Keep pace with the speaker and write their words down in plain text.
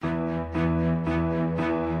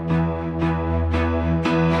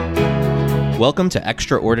Welcome to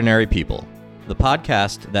Extraordinary People, the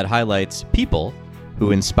podcast that highlights people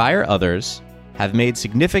who inspire others, have made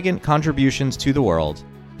significant contributions to the world,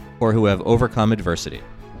 or who have overcome adversity.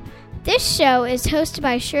 This show is hosted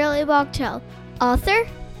by Shirley Wachtel, author,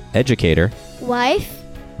 Educator, wife,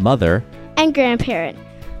 mother, and grandparent.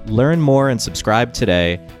 Learn more and subscribe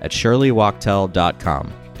today at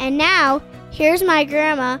shirleywachtel.com. And now, here's my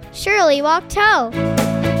grandma, Shirley Wachtel.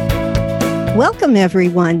 Welcome,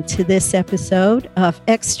 everyone, to this episode of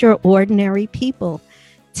Extraordinary People.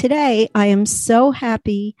 Today, I am so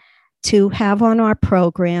happy to have on our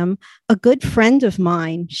program a good friend of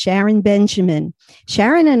mine, Sharon Benjamin.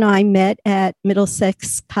 Sharon and I met at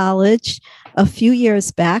Middlesex College a few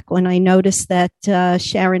years back when I noticed that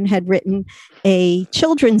Sharon had written a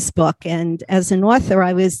children's book. And as an author,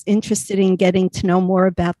 I was interested in getting to know more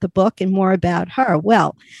about the book and more about her.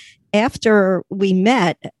 Well, after we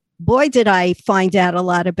met, boy, did I find out a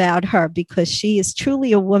lot about her because she is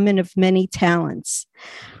truly a woman of many talents.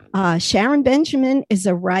 Sharon Benjamin is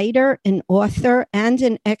a writer, an author, and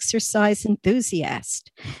an exercise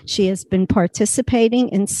enthusiast. She has been participating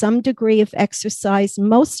in some degree of exercise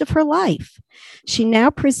most of her life. She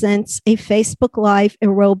now presents a Facebook Live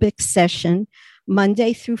aerobic session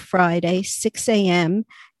Monday through Friday, 6 a.m.,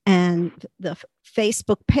 and the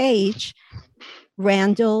Facebook page,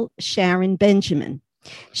 Randall Sharon Benjamin.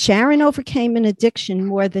 Sharon overcame an addiction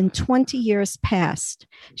more than 20 years past.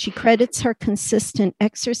 She credits her consistent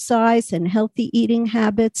exercise and healthy eating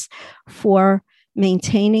habits for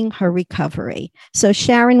maintaining her recovery. So,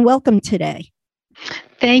 Sharon, welcome today.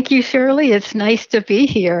 Thank you, Shirley. It's nice to be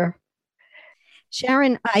here.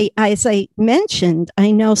 Sharon, as I mentioned, I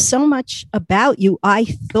know so much about you. I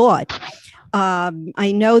thought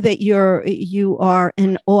I know that you are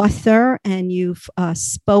an author and you've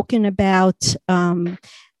spoken about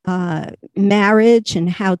marriage and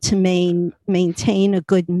how to maintain a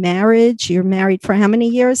good marriage. You're married for how many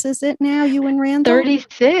years is it now, you and Randall?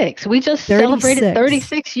 36. We just 36. Celebrated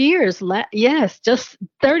 36 years. Yes, just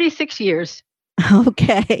 36 years.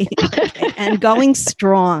 Okay. And going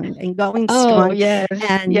strong. Oh, yes.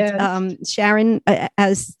 And yes. Sharon,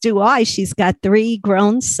 as do I, she's got 3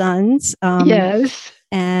 grown sons. Yes.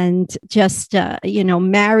 And just,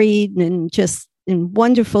 married and just in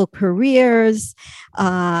wonderful careers.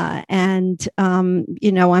 I'm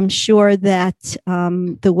sure that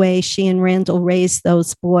the way she and Randall raised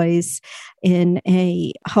those boys in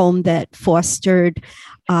a home that fostered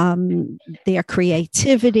their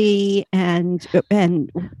creativity and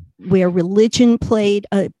where religion played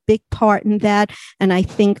a big part in that. And I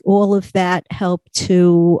think all of that helped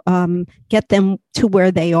to get them to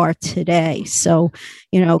where they are today. So,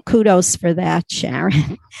 kudos for that,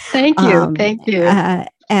 Sharon. Thank you. Thank you.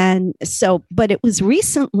 But it was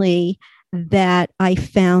recently that I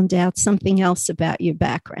found out something else about your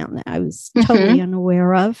background that I was totally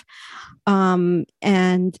unaware of.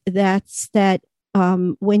 And that's that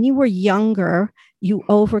when you were younger, you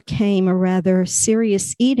overcame a rather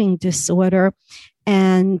serious eating disorder.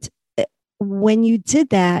 And when you did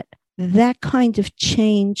that, that kind of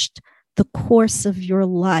changed the course of your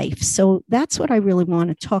life. So that's what I really want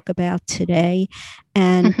to talk about today.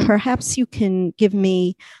 And perhaps you can give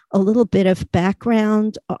me a little bit of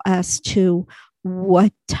background as to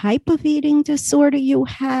what type of eating disorder you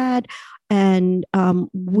had and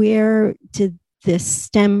where did this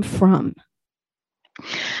stem from?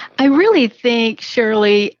 I really think,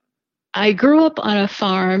 Shirley, I grew up on a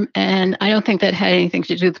farm, and I don't think that had anything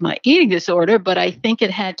to do with my eating disorder, but I think it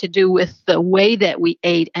had to do with the way that we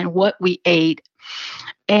ate and what we ate.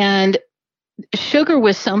 And sugar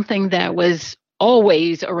was something that was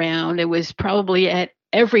always around. It was probably at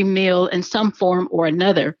every meal in some form or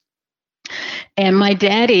another. And my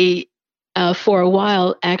daddy, for a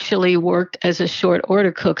while, actually worked as a short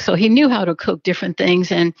order cook. So he knew how to cook different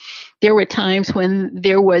things. And there were times when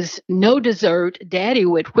there was no dessert, Daddy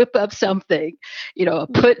would whip up something, a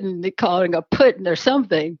pudding, calling a pudding or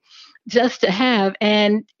something, just to have.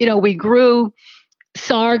 And, we grew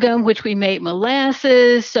sorghum, which we made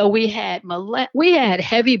molasses. So we had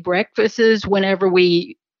heavy breakfasts whenever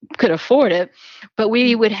we could afford it. But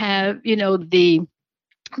we would have, the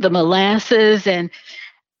molasses. And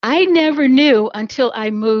I never knew until I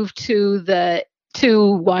moved to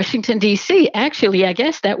Washington, D.C. Actually, I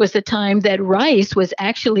guess that was the time that rice was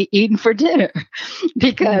actually eaten for dinner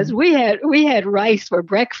because we had rice for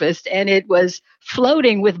breakfast and it was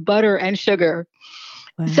floating with butter and sugar.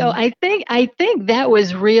 Wow. So I think that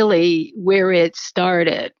was really where it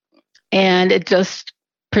started, and it just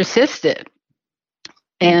persisted.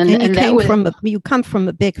 And you come from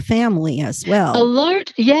a big family as well. A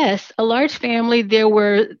large family. There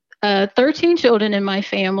were 13 children in my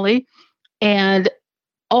family, and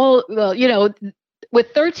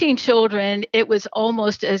with 13 children, it was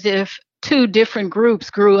almost as if two different groups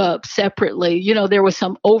grew up separately. There was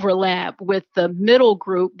some overlap with the middle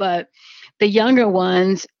group, but the younger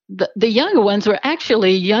ones, the younger ones were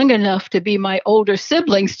actually young enough to be my older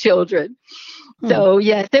siblings' children. So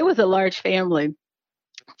yes, it was a large family.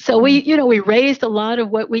 So we raised a lot of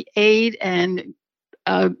what we ate and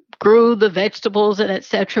grew the vegetables and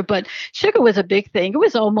etc. But sugar was a big thing. It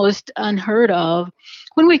was almost unheard of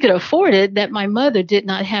when we could afford it that my mother did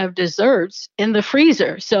not have desserts in the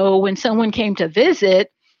freezer. So when someone came to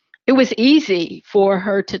visit, it was easy for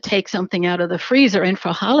her to take something out of the freezer. And for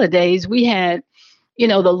holidays, we had,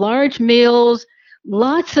 the large meals,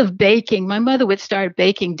 lots of baking. My mother would start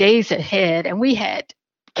baking days ahead, and we had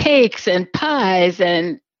cakes and pies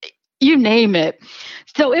and you name it.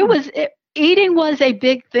 So eating was a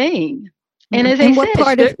big thing. And as I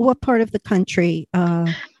said, what part of the country are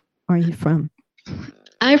you from?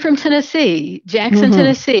 I'm from Tennessee, Jackson,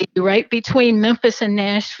 Tennessee, right between Memphis and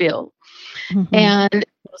Nashville. And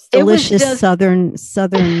delicious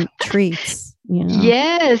southern treats.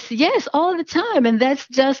 Yes, all the time. And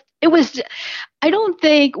I don't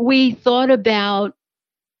think we thought about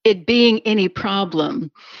it being any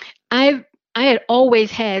problem. I had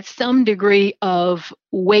always had some degree of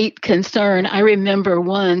weight concern. I remember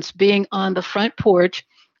once being on the front porch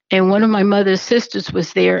and one of my mother's sisters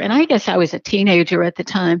was there. And I guess I was a teenager at the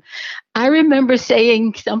time. I remember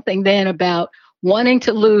saying something then about wanting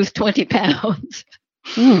to lose 20 pounds.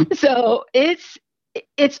 So it's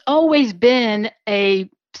always been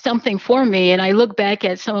something for me. And I look back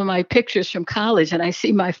at some of my pictures from college and I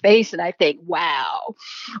see my face and I think, wow.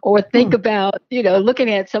 Or think about, looking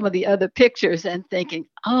at some of the other pictures and thinking,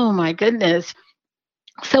 oh my goodness.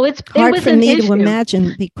 So it's hard for me to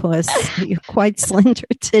imagine because you're quite slender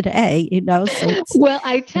today, So well,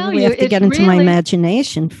 I tell you, have to get into my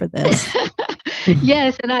imagination for this.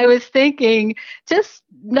 Yes, and I was thinking just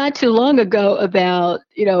not too long ago about,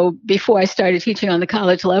 before I started teaching on the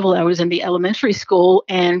college level, I was in the elementary school,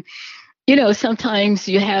 and sometimes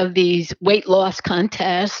you have these weight loss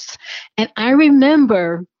contests, and I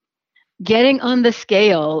remember getting on the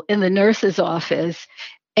scale in the nurse's office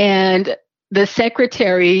and the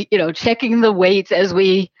secretary, checking the weights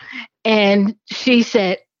and she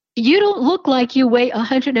said, "You don't look like you weigh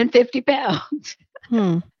 150 pounds."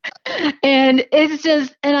 And and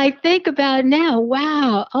I think about it now,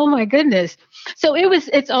 wow, oh my goodness. So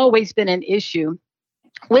it's always been an issue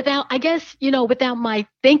without my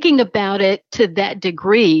thinking about it to that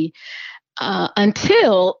degree,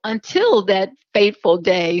 until that fateful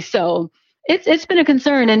day. So it's been a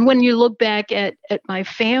concern. And when you look back at my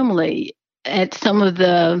family, at some of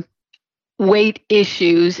the weight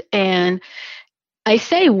issues, and I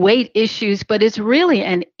say weight issues, but it's really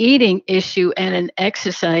an eating issue and an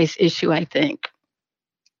exercise issue, I think.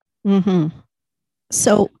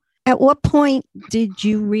 So at what point did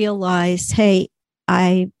you realize, hey,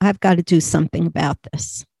 I've got to do something about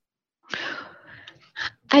this?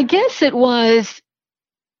 I guess it was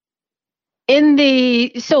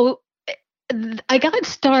so I got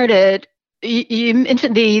started. You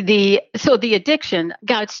mentioned the addiction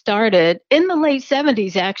got started in the late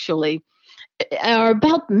 70s, actually, or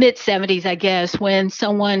about mid 70s, I guess, when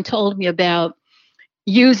someone told me about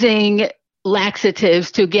using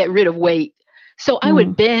laxatives to get rid of weight. So I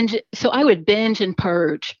would binge. And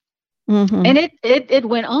purge, and it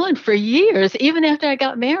went on for years. Even after I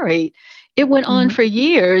got married, it went on for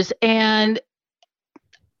years, and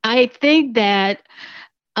I think that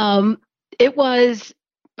it was.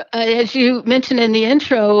 As you mentioned in the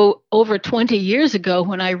intro, over 20 years ago,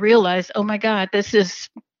 when I realized, oh my God,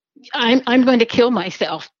 I'm going to kill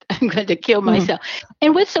myself. I'm going to kill myself.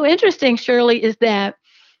 And what's so interesting, Shirley, is that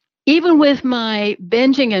even with my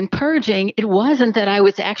binging and purging, it wasn't that I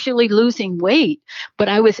was actually losing weight, but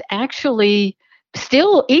I was actually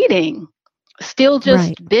still eating, still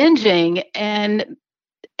just binging and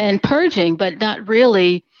purging, but not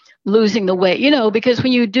really losing the weight, because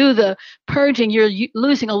when you do the purging, you're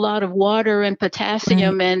losing a lot of water and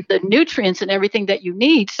potassium and the nutrients and everything that you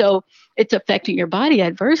need. So it's affecting your body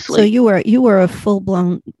adversely. So you were a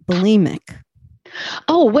full-blown bulimic.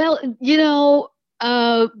 Oh, well,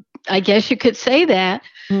 I guess you could say that,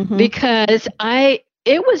 because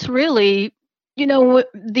it was really,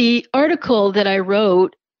 the article that I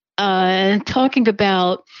wrote talking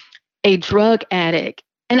about a drug addict.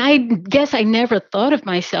 And I guess I never thought of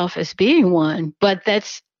myself as being one, but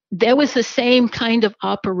there was the same kind of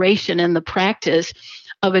operation in the practice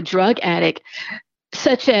of a drug addict,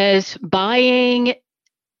 such as buying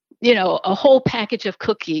a whole package of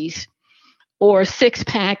cookies or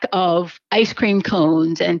 6-pack of ice cream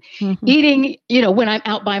cones and eating, when I'm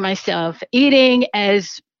out by myself, eating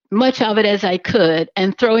as much of it as I could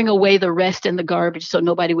and throwing away the rest in the garbage so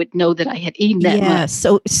nobody would know that I had eaten that much.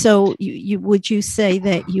 So you would you say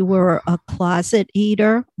that you were a closet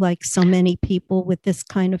eater like so many people with this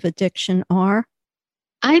kind of addiction are?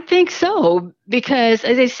 I think so, because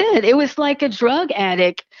as I said, it was like a drug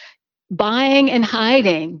addict buying and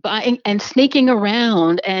hiding, buying and sneaking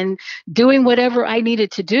around and doing whatever I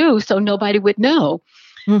needed to do so nobody would know.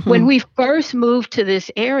 When we first moved to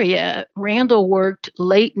this area, Randall worked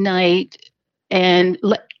late night and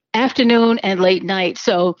afternoon and late night.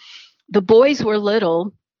 So the boys were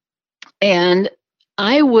little, and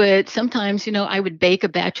I would sometimes, I would bake a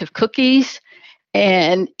batch of cookies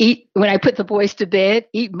and eat when I put the boys to bed,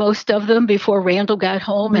 eat most of them before Randall got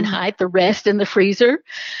home and hide the rest in the freezer.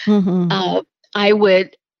 It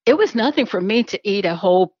was nothing for me to eat a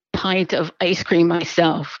whole pint of ice cream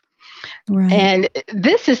myself. Right. And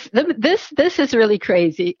this is really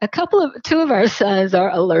crazy. Two of our sons are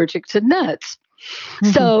allergic to nuts.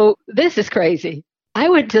 So this is crazy. I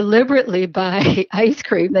would deliberately buy ice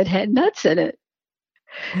cream that had nuts in it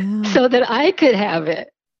so that I could have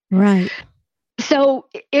it. Right. So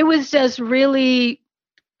it was just really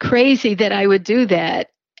crazy that I would do that.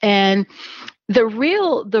 And the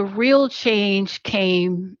real change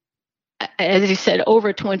came, as you said,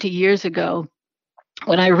 over 20 years ago,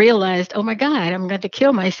 when I realized, oh my God, I'm going to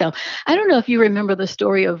kill myself. I don't know if you remember the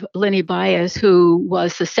story of Lenny Baez, who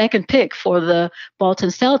was the second pick for the Boston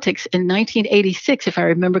Celtics in 1986, if I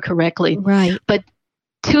remember correctly. Right. But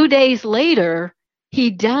 2 days later, he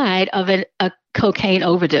died of a cocaine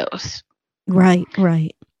overdose. Right.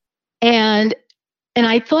 And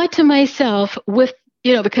I thought to myself,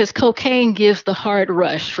 because cocaine gives the heart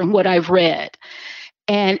rush from what I've read,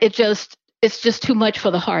 and it's just too much for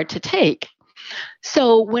the heart to take.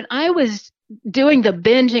 So when I was doing the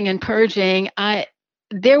binging and purging,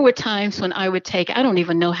 there were times when I would take, I don't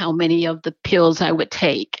even know how many of the pills I would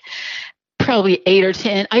take, probably 8 or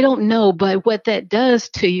 10. I don't know, but what that does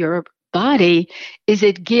to your body is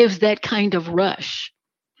it gives that kind of rush.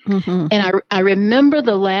 And I remember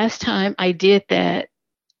the last time I did that,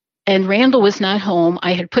 and Randall was not home.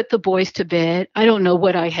 I had put the boys to bed. I don't know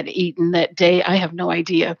what I had eaten that day. I have no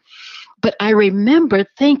idea. But I remember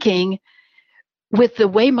thinking, with the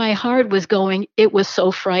way my heart was going, it was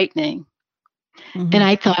so frightening. And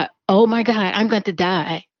I thought, oh my God, I'm going to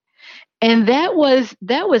die. And that was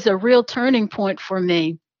a real turning point for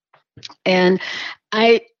me. And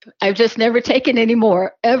I've just never taken any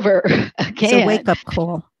more ever again. It's a wake-up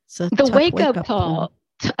call. The wake-up call.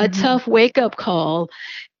 A tough wake-up call.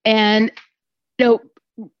 And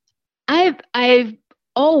I've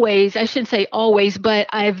always, I shouldn't say always, but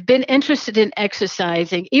I've been interested in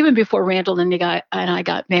exercising even before Randall and I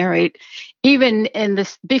got married, even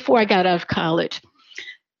before I got out of college.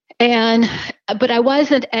 But I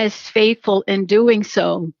wasn't as faithful in doing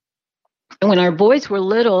so. And when our boys were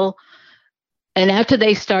little, and after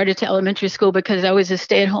they started to elementary school, because I was a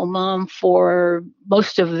stay-at-home mom for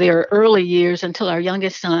most of their early years until our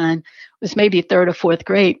youngest son was maybe 3rd or 4th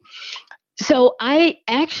grade. So I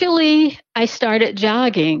started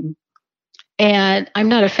jogging, and I'm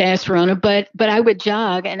not a fast runner, but I would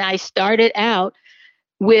jog, and I started out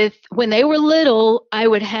when they were little, I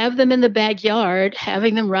would have them in the backyard,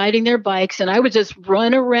 having them riding their bikes, and I would just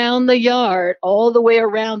run around the yard, all the way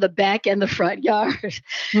around the back and the front yard,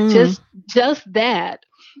 just that.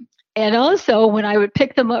 And also, when I would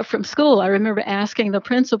pick them up from school, I remember asking the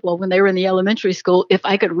principal when they were in the elementary school if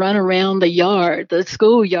I could run around the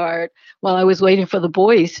schoolyard, while I was waiting for the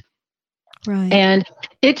boys. Right. And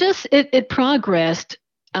it progressed.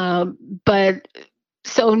 But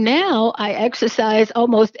so now I exercise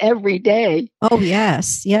almost every day. Oh,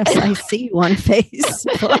 yes. I see you on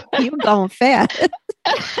Facebook. You're going fast.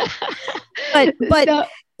 But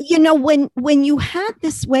when you had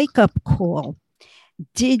this wake-up call,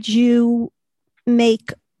 did you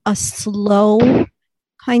make a slow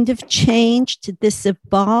kind of change? Did this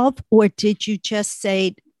evolve, or did you just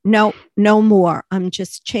say, no more? I'm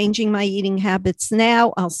just changing my eating habits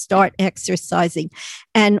now. I'll start exercising.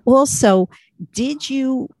 And also, did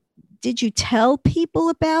you tell people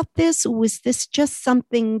about this, or was this just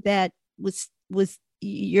something that was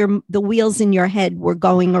the wheels in your head were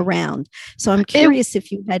going around? So I'm curious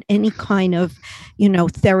if you had any kind of,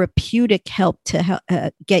 therapeutic help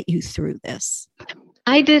to get you through this.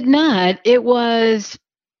 I did not. It was,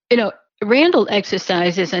 Randall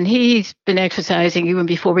exercises, and he's been exercising even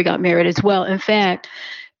before we got married as well. In fact,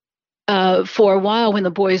 for a while when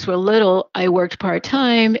the boys were little, I worked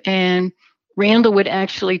part-time, and Randall would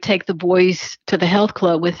actually take the boys to the health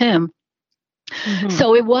club with him.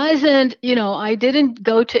 So it wasn't, I didn't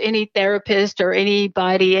go to any therapist or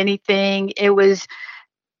anybody, anything. It was,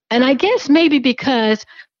 and I guess maybe because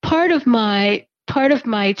part of my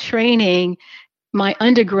training, my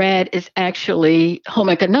undergrad is actually home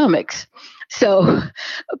economics. So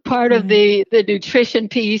part of the nutrition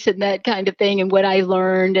piece and that kind of thing, and what I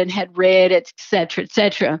learned and had read, et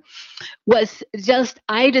cetera, was just,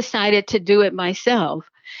 I decided to do it myself.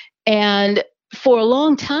 And for a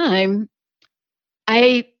long time,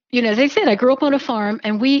 as I said, I grew up on a farm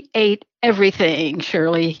and we ate everything,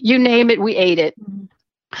 Shirley. You name it, we ate it.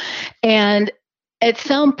 And at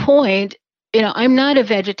some point, I'm not a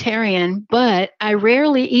vegetarian, but I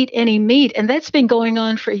rarely eat any meat. And that's been going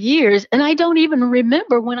on for years. And I don't even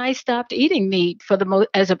remember when I stopped eating meat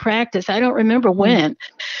as a practice. I don't remember when.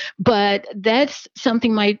 But that's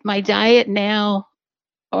something my diet now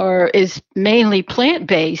is mainly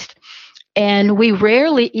plant-based. And we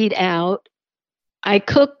rarely eat out. I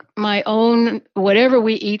cook my own, whatever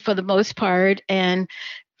we eat for the most part. And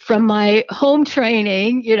from my home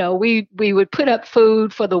training, we would put up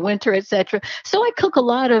food for the winter, et cetera. So I cook a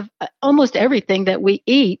lot of almost everything that we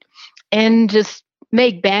eat and just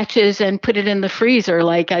make batches and put it in the freezer.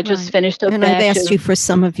 Like I just finished a batch. And I've asked you for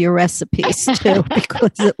some of your recipes too,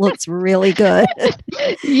 because it looks really good.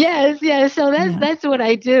 Yes. So that's what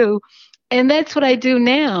I do. And that's what I do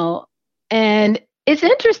now. And it's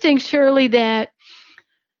interesting, Shirley, that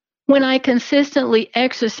when I consistently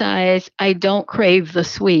exercise, I don't crave the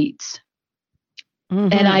sweets.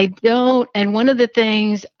 And one of the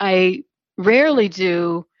things I rarely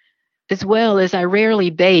do as well is I rarely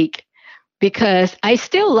bake, because I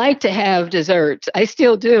still like to have desserts. I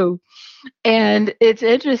still do. And it's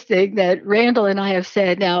interesting that Randall and I have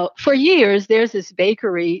said, now for years, there's this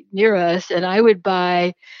bakery near us, and I would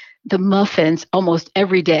buy the muffins almost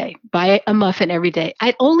every day. Buy a muffin every day.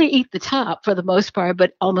 I'd only eat the top for the most part,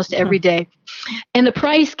 but almost every day. And the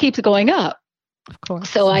price keeps going up. Of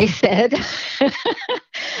course. So I said,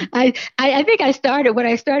 I think when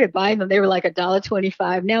I started buying them, they were like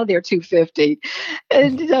 $1.25. Now they're $2.50.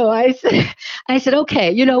 And so I said,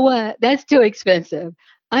 okay, you know what? That's too expensive.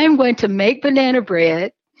 I'm going to make banana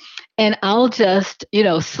bread, and I'll just,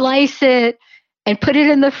 slice it and put it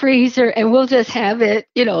in the freezer, and we'll just have it,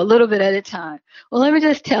 a little bit at a time. Well, let me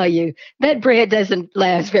just tell you, that bread doesn't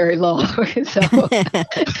last very long. So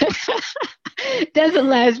doesn't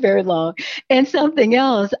last very long. And something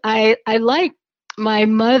else, I like, my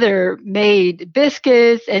mother made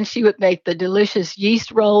biscuits, and she would make the delicious yeast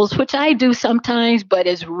rolls, which I do sometimes, but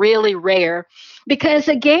is really rare because,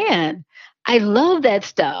 again, I love that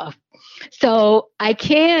stuff. So I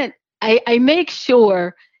make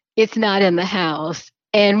sure it's not in the house.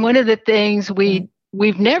 And one of the things we've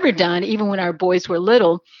never done, even when our boys were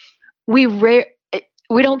little, we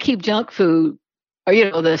don't keep junk food,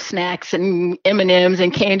 or the snacks and M&Ms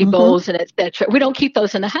and candy bowls and et cetera. We don't keep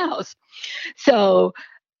those in the house. So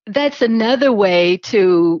that's another way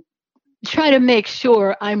to try to make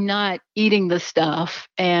sure I'm not eating the stuff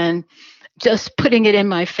and just putting it in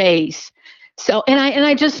my face. So and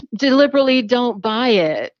I just deliberately don't buy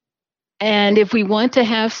it. And if we want to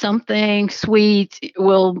have something sweet,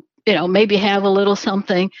 we'll, maybe have a little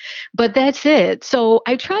something, but that's it. So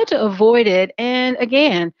I try to avoid it. And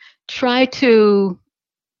again, try to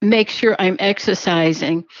make sure I'm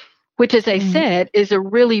exercising, which, as I said, is a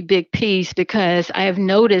really big piece, because I have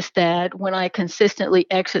noticed that when I consistently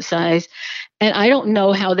exercise, and I don't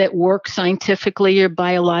know how that works scientifically or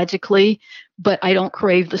biologically, but I don't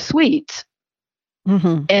crave the sweets.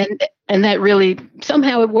 And that really,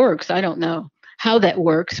 somehow it works. I don't know how that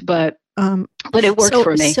works, but it worked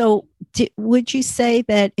for me. So would you say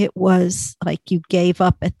that it was like you gave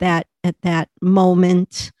up at that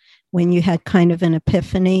moment when you had kind of an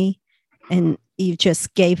epiphany and you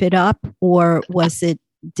just gave it up? Or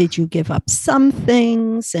did you give up some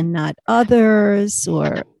things and not others?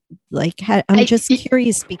 Or I'm just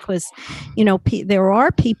curious, because, there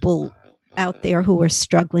are people out there who are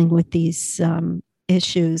struggling with these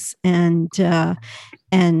issues. And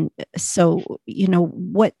so,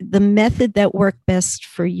 what the method that worked best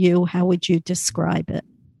for you, how would you describe it?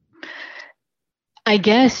 I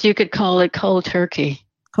guess you could call it cold turkey.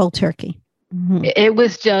 Cold turkey. It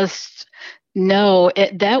was just,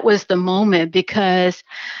 that was the moment, because,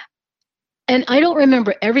 and I don't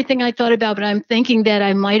remember everything I thought about, but I'm thinking that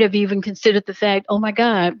I might have even considered the fact, oh my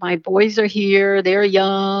God, my boys are here, they're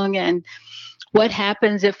young, and what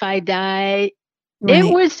happens if I die? Right.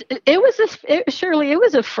 It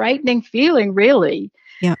was a frightening feeling, really.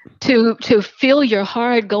 Yeah. To feel your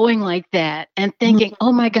heart going like that and thinking,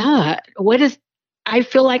 oh my God, I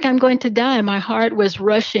feel like I'm going to die. My heart was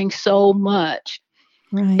rushing so much.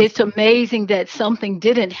 Right. It's amazing that something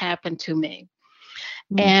didn't happen to me.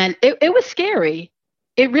 And it was scary.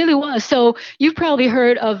 It really was. So you've probably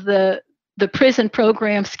heard of the prison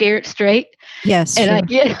program Scared Straight. Yes, And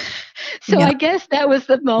sure. I guess that was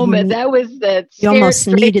the moment. That was the you Scared almost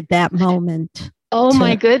Straight. needed that moment. Oh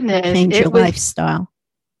my goodness. Change your lifestyle.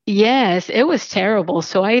 Yes, it was terrible.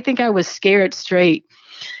 So I think I was scared straight.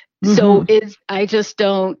 So I just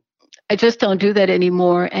don't do that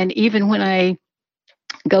anymore. And even when I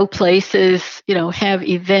go places, have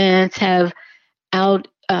events, have out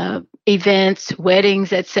events,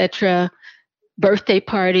 weddings, etc., birthday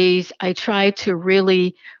parties, I try to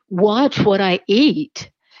really watch what I eat.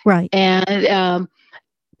 Right. And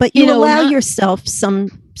but you allow yourself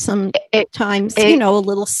sometimes, a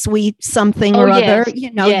little sweet something or other.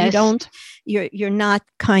 Yes. You don't. You're not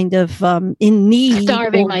kind of in need,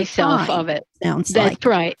 starving myself of it. That's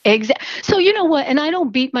right. Exactly. So you know what? And I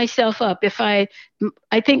don't beat myself up if I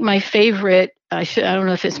think my favorite. I don't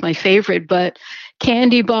know if it's my favorite, but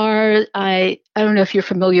candy bar. I don't know if you're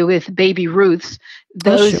familiar with Baby Ruth's.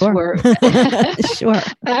 Those were sure.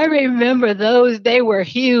 I remember those. They were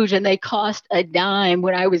huge, and they cost a dime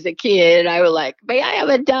when I was a kid. I was like, "May I have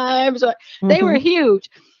a dime?" So they were huge.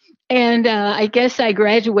 And I guess I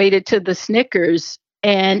graduated to the Snickers.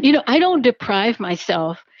 And, I don't deprive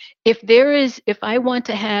myself. If I want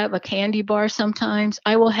to have a candy bar sometimes,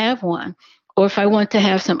 I will have one. Or if I want to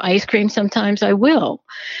have some ice cream sometimes, I will.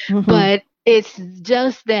 But it's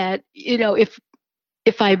just that,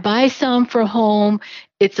 if I buy some for home,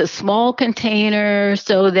 it's a small container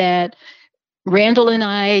so that Randall and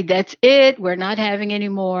I, that's it. We're not having any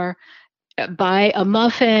more. Buy a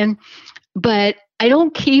muffin. But I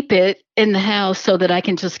don't keep it in the house so that I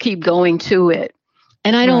can just keep going to it.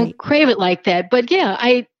 And I don't crave it like that. But yeah,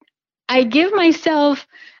 I give myself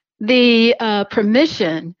the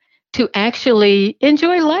permission to actually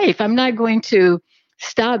enjoy life. I'm not going to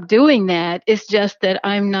stop doing that. It's just that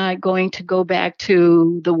I'm not going to go back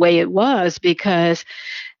to the way it was, because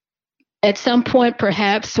at some point,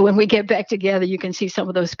 perhaps when we get back together, you can see some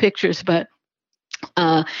of those pictures, but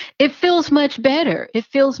it feels much better. It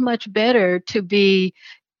feels much better to be,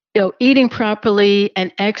 eating properly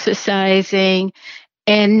and exercising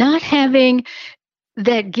and not having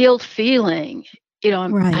that guilt feeling.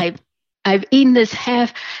 I've eaten this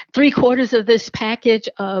 3/4 of this package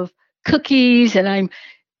of cookies, and I'm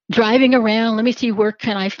driving around. Let me see, where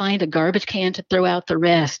can I find a garbage can to throw out the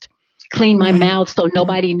rest? Clean my mouth so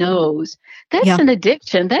nobody knows. That's an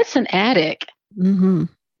addiction. That's an addict.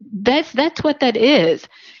 That's what that is.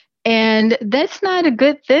 And that's not a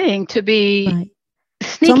good thing to be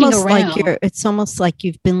sneaking around. It's almost like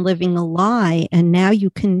you've been living a lie, and now you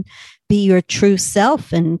can be your true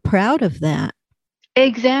self and proud of that.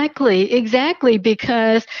 Exactly.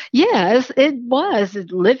 Because yes, it was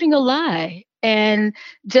living a lie and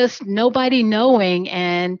just nobody knowing,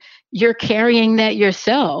 and you're carrying that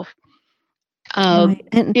yourself. And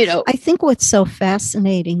I think what's so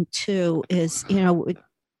fascinating too is,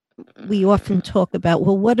 we often talk about,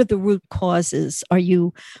 well, what are the root causes? Are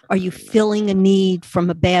you filling a need from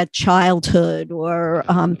a bad childhood, or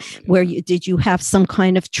did you have some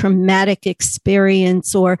kind of traumatic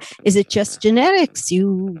experience, or is it just genetics?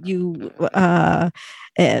 You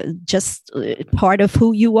just part of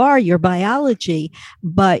who you are, your biology.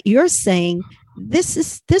 But you're saying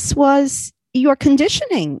this was your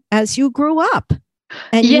conditioning as you grew up.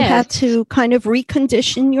 And you had to kind of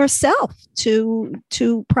recondition yourself to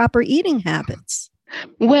proper eating habits.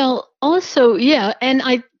 Well, also,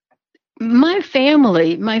 and my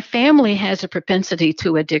family has a propensity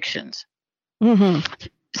to addictions.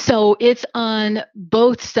 So it's on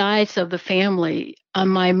both sides of the family, on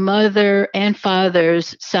my mother and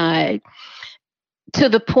father's side, to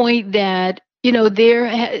the point that,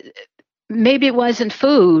 maybe it wasn't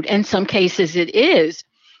food. In some cases it is,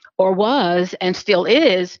 or was, and still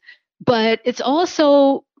is, but it's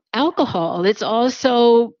also alcohol. It's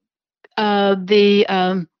also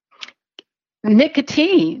the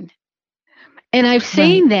nicotine. And I've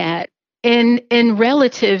seen that in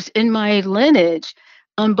relatives in my lineage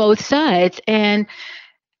on both sides. And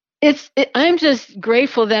I'm just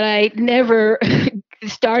grateful that I never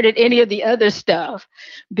started any of the other stuff,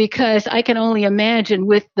 because I can only imagine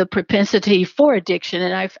with the propensity for addiction.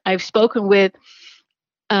 And I've spoken with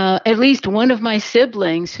at least one of my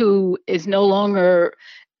siblings who is no longer,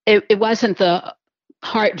 it wasn't the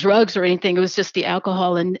heart drugs or anything. It was just the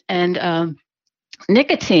alcohol and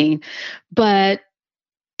nicotine. But,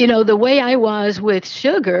 the way I was with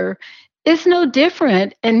sugar is no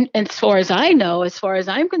different. And as far as I know, as far as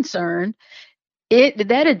I'm concerned,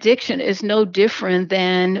 that addiction is no different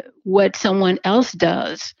than what someone else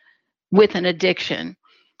does with an addiction.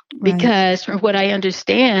 Right. Because from what I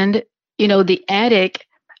understand, the addict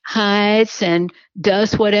hides and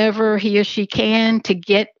does whatever he or she can to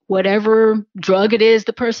get whatever drug it is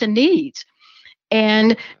the person needs.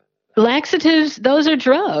 And laxatives, those are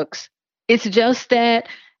drugs. It's just that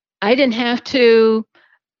I didn't have to,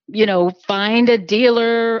 find a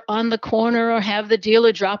dealer on the corner or have the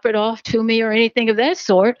dealer drop it off to me or anything of that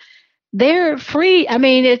sort. They're free. I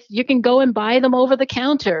mean, you can go and buy them over the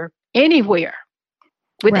counter anywhere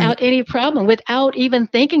without any problem, without even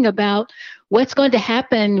thinking about what's going to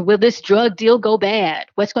happen. Will this drug deal go bad?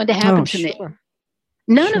 What's going to happen to me?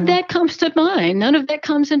 None of that comes to mind. None of that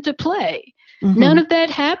comes into play. Mm-hmm. None of that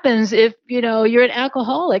happens if, you're an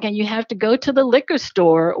alcoholic and you have to go to the liquor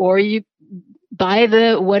store or you buy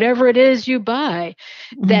whatever it is you buy.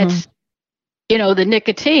 Mm-hmm. That's, the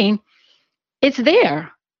nicotine. It's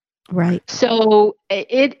there. Right. So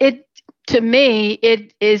it to me,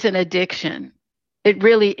 it is an addiction. It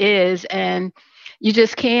really is. And you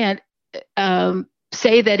just can't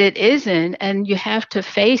say that it isn't, and you have to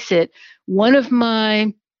face it. One of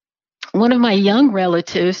my young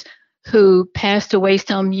relatives who passed away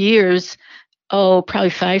some years, probably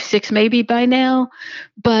 5, 6 maybe by now,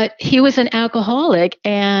 but he was an alcoholic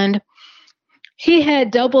and he had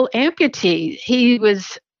double amputee. He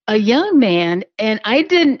was a young man, and I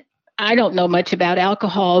don't know much about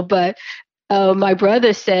alcohol, but my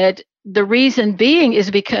brother said the reason being is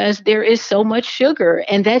because there is so much sugar.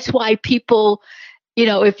 And that's why people,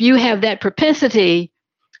 if you have that propensity,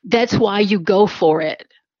 that's why you go for it.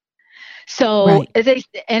 So,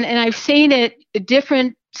 and I've seen it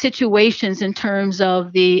different situations in terms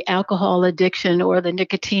of the alcohol addiction or the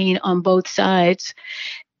nicotine on both sides,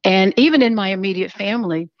 and even in my immediate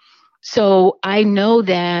family. So I know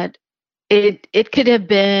that it could have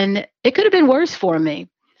been worse for me.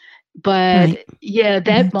 But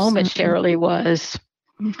that moment, Shirley, was,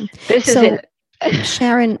 this is it.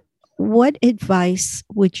 Sharon, what advice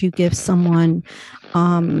would you give someone?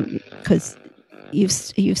 Because you've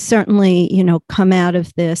certainly, come out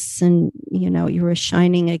of this and, you're a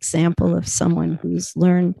shining example of someone who's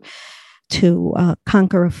learned to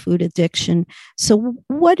conquer a food addiction. So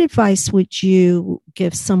what advice would you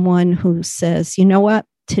give someone who says, you know what,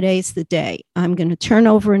 today's the day. I'm going to turn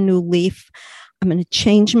over a new leaf. I'm going to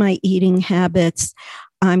change my eating habits.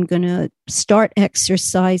 I'm going to start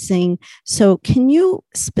exercising. So can you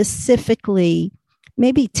specifically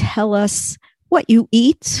maybe tell us what you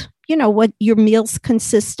eat, what your meals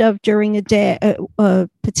consist of during a day, a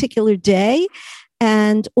particular day,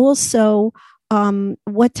 and also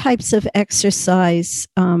what types of exercise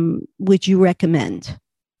would you recommend?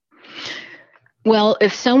 Well,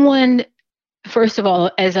 if someone, first of all,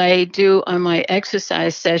 as I do on my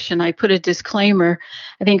exercise session, I put a disclaimer.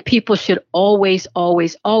 I think people should always,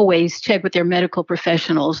 always, always check with their medical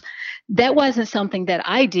professionals. That wasn't something that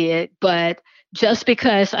I did, but just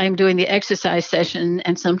because I'm doing the exercise session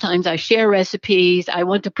and sometimes I share recipes, I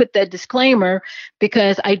want to put that disclaimer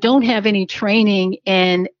because I don't have any training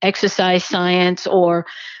in exercise science, or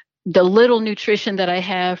the little nutrition that I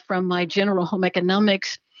have from my general home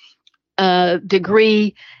economics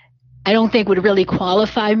degree, I don't think would really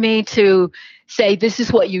qualify me to say this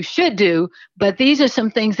is what you should do, but these are some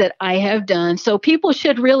things that I have done. So people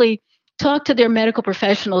should really talk to their medical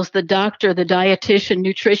professionals, the doctor, the dietitian,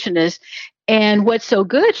 nutritionist. And what's so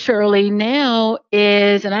good, Shirley, now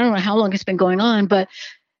is, and I don't know how long it's been going on, but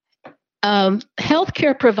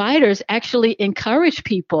healthcare providers actually encourage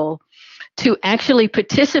people to actually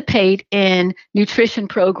participate in nutrition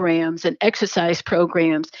programs and exercise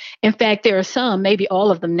programs. In fact, there are some, maybe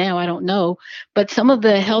all of them now, I don't know, but some of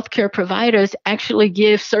the healthcare providers actually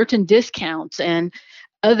give certain discounts and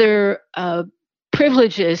other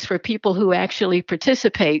privileges for people who actually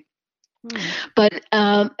participate. But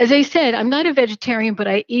as I said, I'm not a vegetarian, but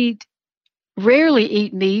I rarely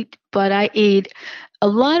eat meat, but I eat a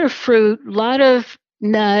lot of fruit, a lot of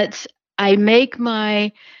nuts. I make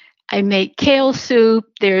kale soup.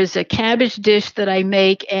 There's a cabbage dish that I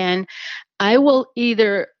make, and I will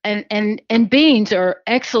either, and beans are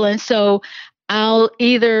excellent. So I'll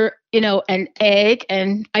either, an egg,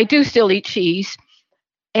 and I do still eat cheese,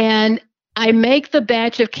 and I make the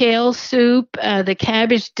batch of kale soup, the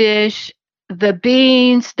cabbage dish, the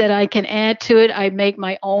beans that I can add to it. I make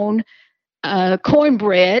my own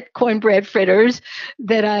cornbread fritters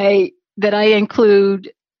that I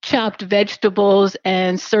include chopped vegetables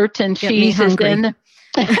and certain cheeses in.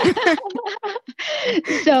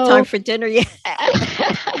 So time for dinner. Yeah.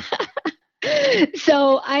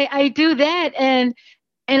 So I do that, and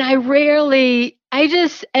I rarely, I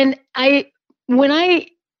just, and I, when I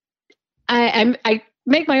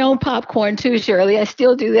make my own popcorn too, Shirley. I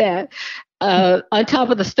still do that. On top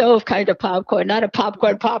of the stove kind of popcorn, not a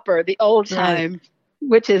popcorn popper, the old time, right,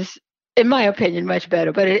 which is, in my opinion, much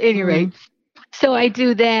better. But at any rate, so I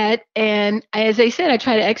do that. And as I said, I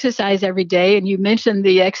try to exercise every day. And you mentioned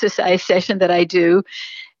the exercise session that I do.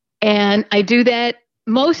 And I do that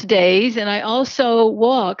most days. And I also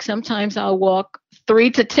walk. Sometimes I'll walk 3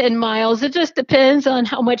 to 10 miles. It just depends on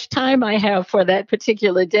how much time I have for that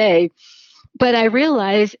particular day. But I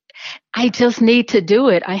realize I just need to do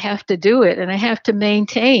it. I have to do it, and I have to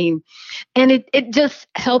maintain. And it just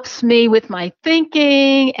helps me with my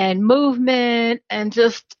thinking and movement and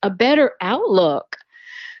just a better outlook.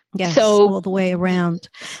 Yes, so all the way around.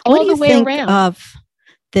 All what do you the way think around. Of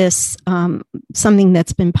this, something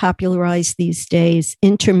that's been popularized these days,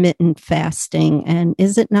 intermittent fasting? And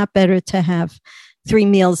is it not better to have 3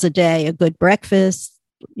 meals a day, a good breakfast,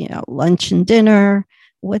 lunch and dinner?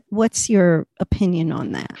 What's your opinion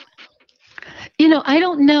on that? I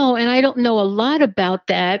don't know. And I don't know a lot about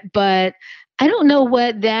that, but I don't know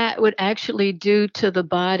what that would actually do to the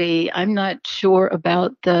body. I'm not sure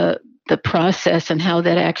about the process and how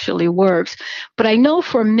that actually works. But I know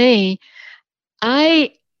for me,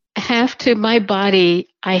 I have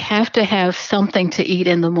to have something to eat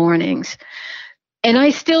in the mornings. And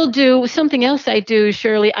I still do. Something else I do,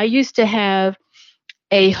 Shirley, I used to have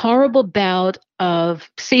a horrible bout of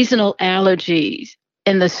seasonal allergies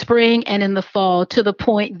in the spring and in the fall, to the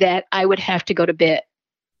point that I would have to go to bed.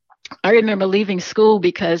 I remember leaving school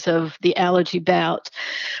because of the allergy bouts.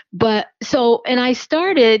 And I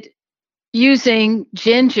started using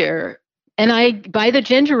ginger, and I buy the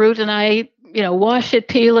ginger root, and I, wash it,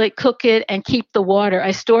 peel it, cook it, and keep the water.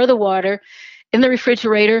 I store the water in the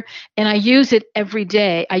refrigerator, and I use it every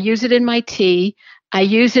day. I use it in my tea. I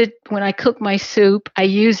use it when I cook my soup. I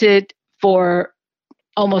use it for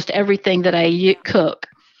almost everything that I cook.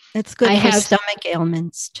 It's good for stomach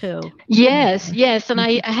ailments too. Yes. And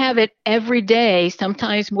I have it every day,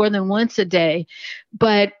 sometimes more than once a day.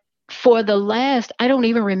 But for the last, I don't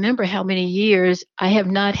even remember how many years, I have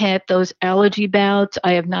not had those allergy bouts.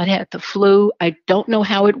 I have not had the flu. I don't know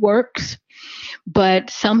how it works, but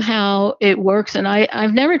somehow it works. And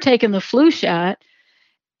I've never taken the flu shot,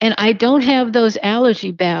 and I don't have those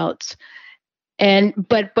allergy bouts.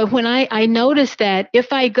 But when I notice that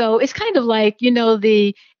if I go, it's kind of like,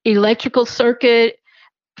 the electrical circuit,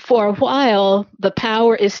 for a while, the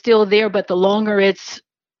power is still there, but the longer it's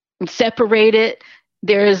separated,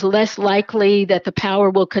 there is less likely that the power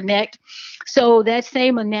will connect. So that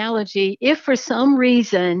same analogy, if for some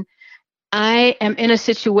reason I am in a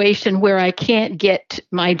situation where I can't get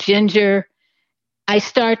my ginger, I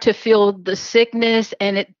start to feel the sickness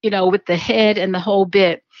and it, with the head and the whole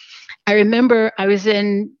bit. I remember I was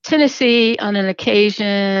in Tennessee on an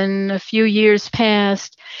occasion a few years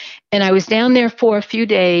past, and I was down there for a few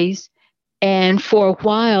days. And for a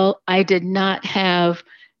while, I did not have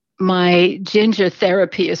my ginger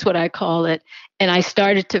therapy, is what I call it. And I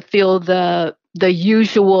started to feel the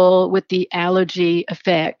usual with the allergy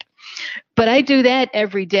effect. But I do that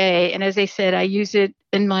every day. And as I said, I use it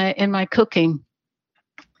in my cooking.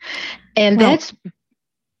 And go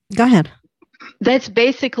ahead. That's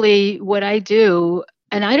basically what I do.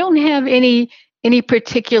 And I don't have any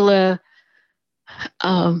particular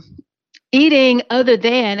eating other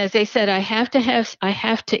than, as I said, I have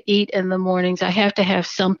to eat in the mornings. I have to have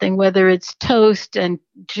something, whether it's toast and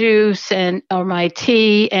juice or my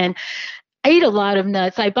tea. And I eat a lot of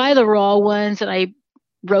nuts. I buy the raw ones and I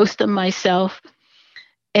roast them myself.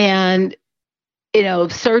 And,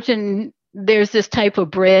 there's this type of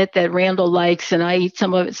bread that Randall likes, and I eat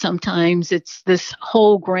some of it sometimes. It's this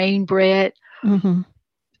whole grain bread. Mm-hmm.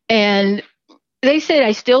 And they said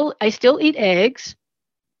I still eat eggs,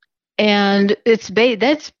 and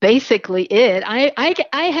that's basically it.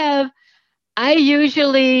 I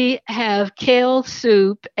usually have kale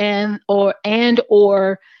soup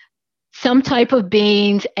or some type of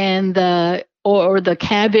beans and the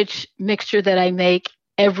cabbage mixture that I make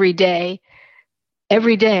every day.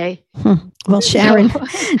 Well, Sharon,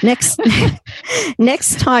 next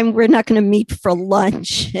time we're not going to meet for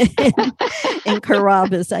lunch in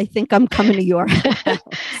Carrabba's. I think I'm coming to your house.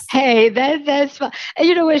 Hey, that's fun. And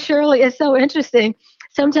you know what, Shirley, it's so interesting.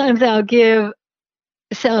 Sometimes I'll give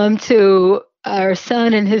some to our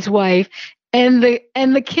son and his wife, and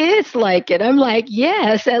the kids like it. I'm like,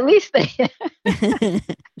 yes, at least they.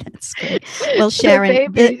 That's great. Well,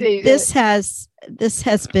 Sharon, this has this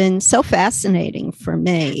has been so fascinating for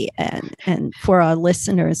me and for our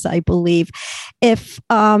listeners, I believe. If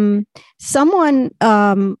someone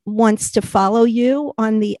wants to follow you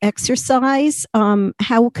on the exercise,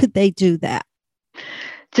 how could they do that?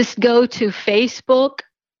 Just go to Facebook,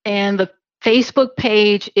 and the Facebook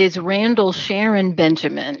page is Randall Sharon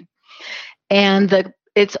Benjamin. And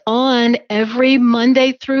it's on every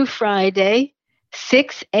Monday through Friday,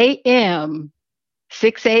 6 a.m.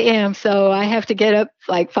 6 a.m. So I have to get up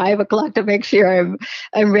like 5 o'clock to make sure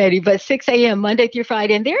I'm ready. But 6 a.m. Monday through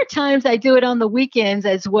Friday. And there are times I do it on the weekends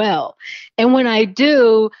as well. And when I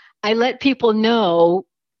do, I let people know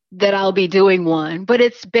that I'll be doing one. But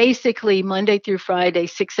it's basically Monday through Friday,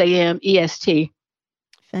 6 a.m. EST.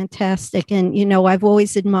 Fantastic. And, I've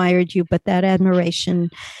always admired you, but that admiration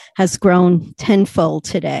has grown tenfold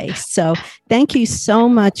today. So thank you so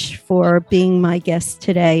much for being my guest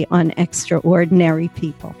today on Extraordinary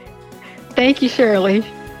People. Thank you, Shirley.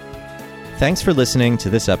 Thanks for listening to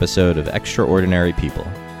this episode of Extraordinary People.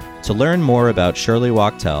 To learn more about Shirley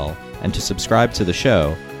Wachtel and to subscribe to the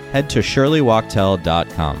show, head to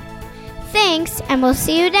shirleywachtel.com. Thanks, and we'll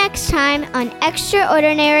see you next time on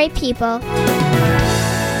Extraordinary People.